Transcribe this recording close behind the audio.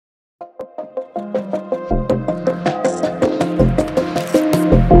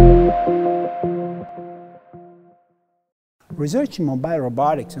Research in mobile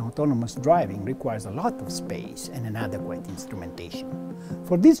robotics and autonomous driving requires a lot of space and an adequate instrumentation.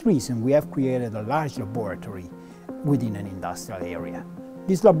 For this reason, we have created a large laboratory within an industrial area.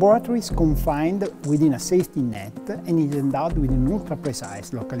 This laboratory is confined within a safety net and is endowed with an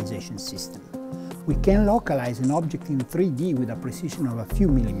ultra-precise localization system. We can localize an object in 3D with a precision of a few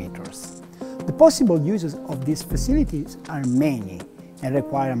millimeters. The possible uses of these facilities are many and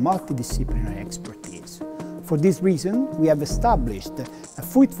require multidisciplinary expertise. For this reason, we have established a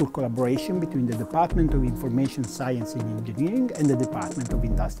fruitful collaboration between the Department of Information Science and Engineering and the Department of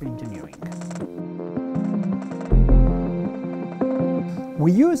Industrial Engineering.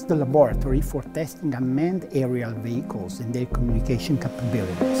 We use the laboratory for testing unmanned aerial vehicles and their communication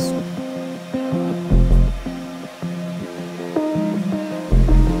capabilities.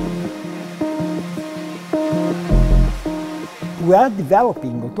 We are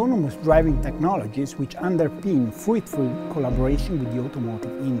developing autonomous driving technologies which underpin fruitful collaboration with the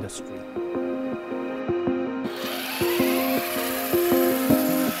automotive industry.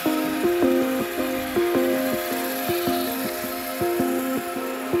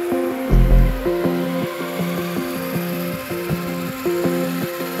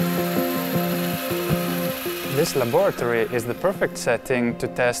 This laboratory is the perfect setting to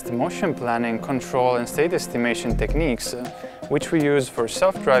test motion planning, control and state estimation techniques which we use for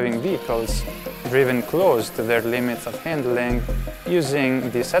self-driving vehicles driven close to their limits of handling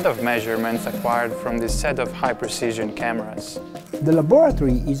using the set of measurements acquired from this set of high-precision cameras. The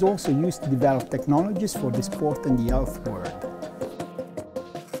laboratory is also used to develop technologies for the sport and the health world.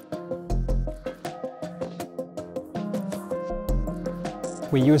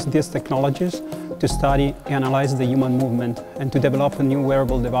 We use these technologies to study and analyze the human movement and to develop new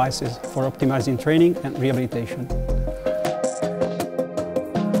wearable devices for optimizing training and rehabilitation.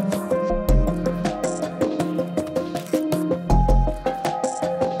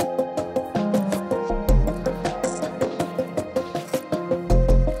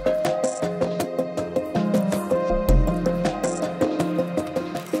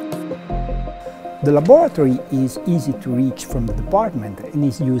 The laboratory is easy to reach from the department and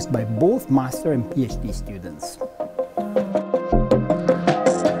is used by both master and PhD students.